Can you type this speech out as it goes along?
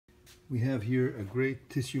We have here a great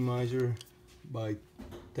Tissuemizer by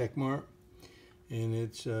Tecmar, and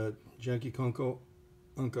it's Janky Kunkel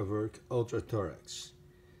Uncaverk Ultra Thorax.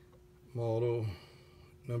 Model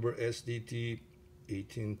number SDT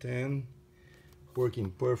 1810,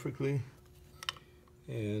 working perfectly,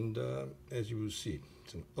 and as you will see,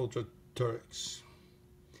 it's an Ultra Thorax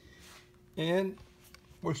and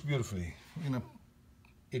works beautifully.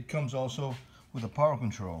 It comes also with a power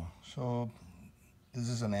control, so this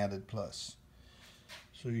is an added plus,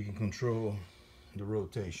 so you can control the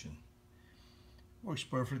rotation. Works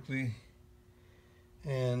perfectly,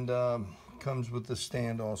 and comes with the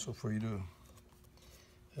stand also for you to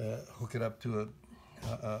hook it up to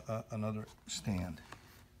another stand.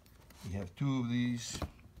 You have two of these,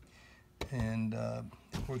 and it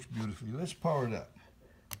works beautifully. Let's power it up.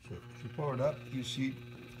 So if you power it up, you see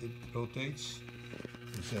it rotates.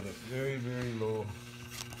 It's at a very, very low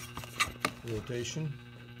rotation,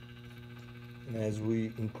 and as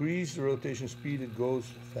we increase the rotation speed, it goes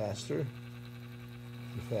faster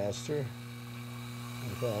and faster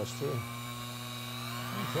and faster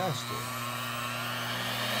and faster.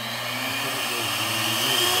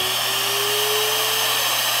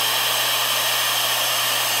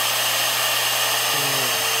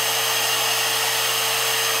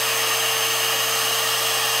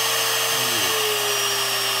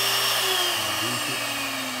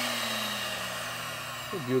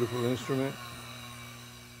 A beautiful instrument,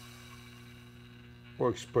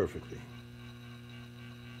 works perfectly.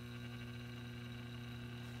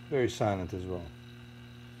 Very silent as well.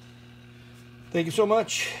 Thank you so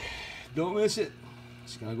much. Don't miss it.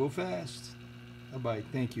 It's gonna go fast. Bye-bye.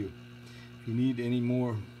 Thank you. If you need any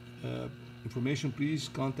more information, please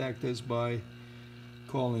contact us by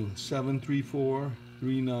calling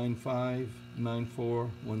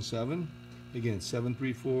 734-395-9417. Again,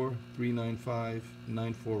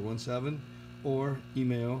 734-395-9417, or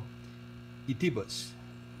email itibas,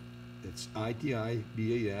 that's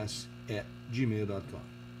ITIBAS @gmail.com.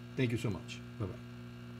 Thank you so much. Bye-bye.